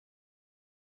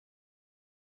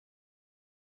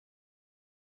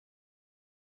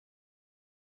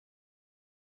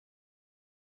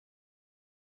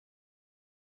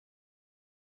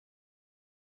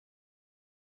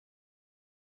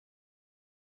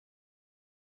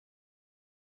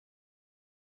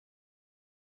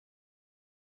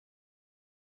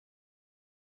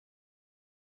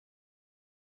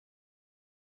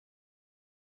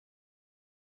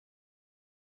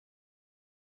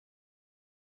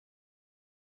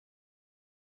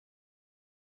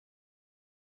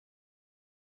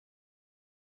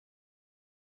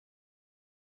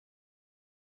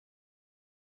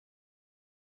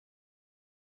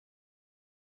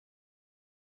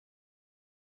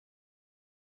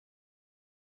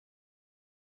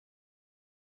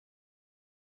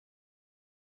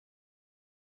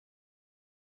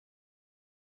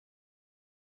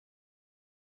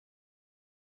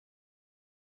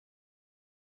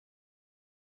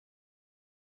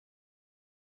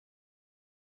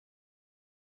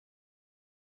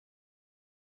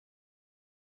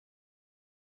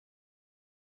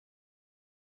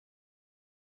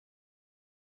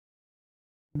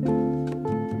Our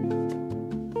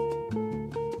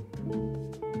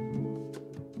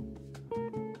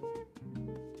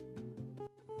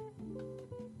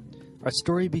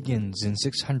story begins in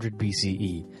 600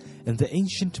 BCE in the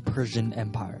ancient Persian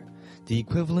Empire, the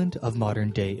equivalent of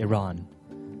modern-day Iran.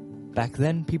 Back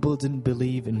then, people didn't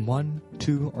believe in 1,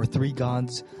 2, or 3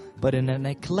 gods, but in an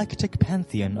eclectic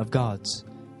pantheon of gods.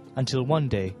 Until one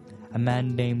day, a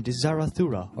man named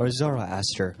Zarathustra or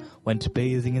Zoroaster went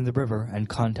bathing in the river and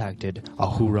contacted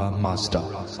Ahura Mazda,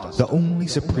 the only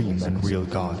supreme and real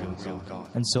god.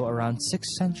 And so around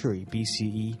 6th century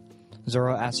BCE,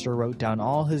 Zoroaster wrote down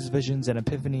all his visions and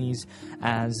epiphanies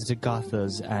as the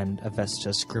Gathas and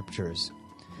Avesta scriptures.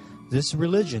 This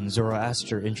religion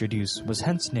Zoroaster introduced was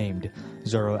hence named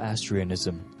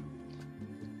Zoroastrianism.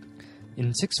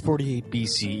 In 648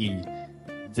 BCE,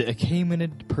 the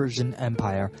Achaemenid Persian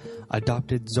Empire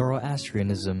adopted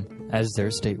Zoroastrianism as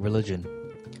their state religion.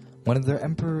 One of their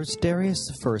emperors, Darius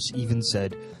I, even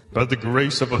said, "By the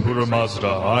grace of Ahura Mazda,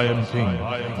 I am king.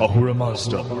 Ahura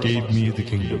Mazda gave me the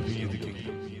kingdom."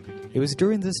 It was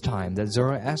during this time that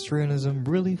Zoroastrianism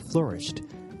really flourished,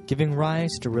 giving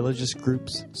rise to religious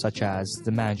groups such as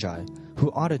the Magi, who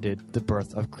audited the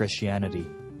birth of Christianity.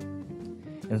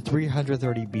 In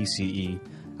 330 BCE,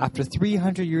 after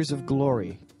 300 years of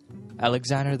glory,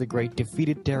 Alexander the Great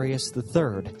defeated Darius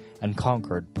III and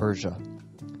conquered Persia.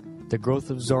 The growth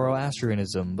of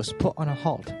Zoroastrianism was put on a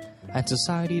halt, and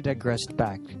society digressed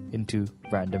back into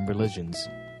random religions.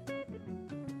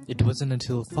 It wasn't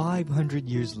until 500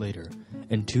 years later,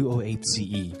 in 208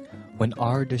 CE, when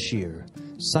Ardashir,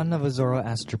 son of a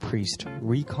Zoroaster priest,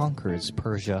 reconquers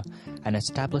Persia and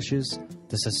establishes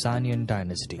the Sasanian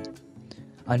dynasty.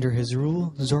 Under his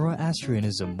rule,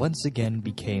 Zoroastrianism once again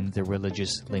became the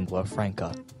religious lingua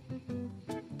franca.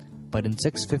 But in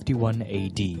 651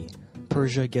 AD,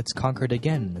 Persia gets conquered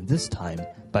again, this time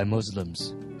by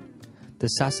Muslims. The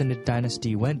Sassanid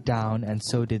dynasty went down, and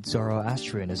so did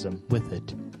Zoroastrianism with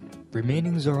it.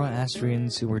 Remaining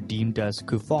Zoroastrians who were deemed as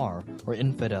kuffar, or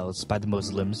infidels, by the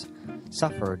Muslims,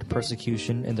 suffered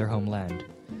persecution in their homeland.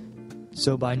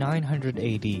 So by 900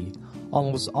 AD,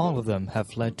 almost all of them have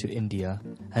fled to India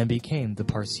and became the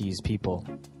Parsis people.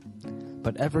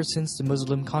 But ever since the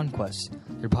Muslim conquest,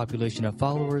 their population of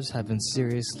followers have been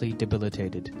seriously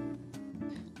debilitated.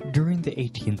 During the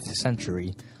 18th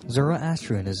century,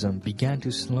 Zoroastrianism began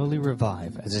to slowly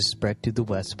revive as it spread to the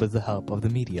west with the help of the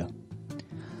media.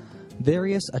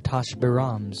 Various Atash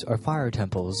Birams, or fire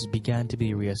temples, began to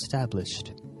be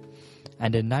re-established.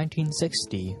 And in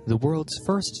 1960, the world's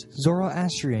first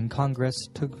Zoroastrian Congress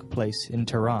took place in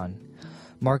Tehran,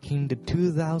 marking the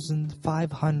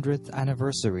 2500th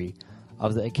anniversary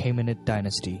of the Achaemenid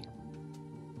dynasty.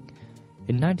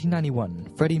 In 1991,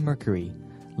 Freddie Mercury,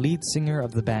 lead singer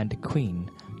of the band Queen,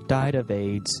 died of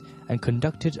AIDS and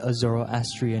conducted a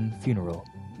Zoroastrian funeral.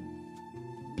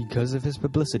 Because of his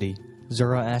publicity,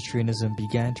 Zoroastrianism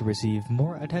began to receive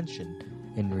more attention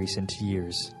in recent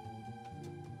years.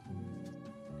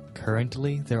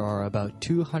 Currently, there are about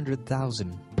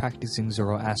 200,000 practicing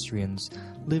Zoroastrians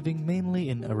living mainly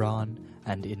in Iran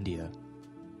and India.